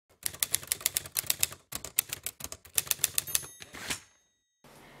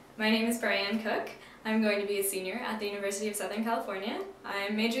My name is Brianne Cook. I'm going to be a senior at the University of Southern California.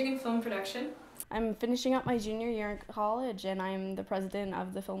 I'm majoring in film production. I'm finishing up my junior year in college, and I'm the president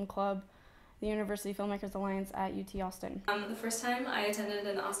of the film club, the University Filmmakers Alliance at UT Austin. The first time I attended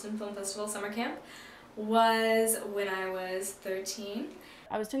an Austin Film Festival summer camp was when I was 13.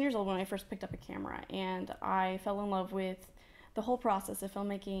 I was 10 years old when I first picked up a camera, and I fell in love with the whole process of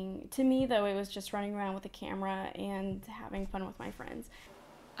filmmaking. To me, though, it was just running around with a camera and having fun with my friends.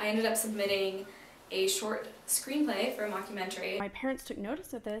 I ended up submitting a short screenplay for a mockumentary. My parents took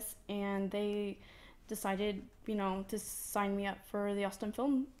notice of this, and they decided, to sign me up for the Austin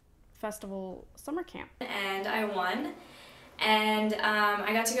Film Festival summer camp. And I won. And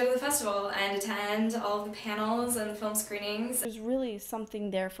I got to go to the festival and attend all of the panels and film screenings. There's really something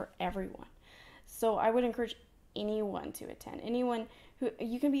there for everyone. So I would encourage anyone to attend. Anyone who,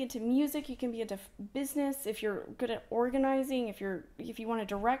 you can be into music, you can be into business, if you're good at organizing, if you want to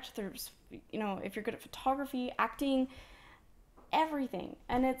direct, there's, if you're good at photography, acting, everything.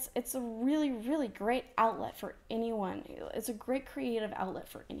 And it's a really, really great outlet for anyone. It's a great creative outlet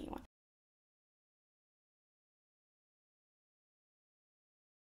for anyone.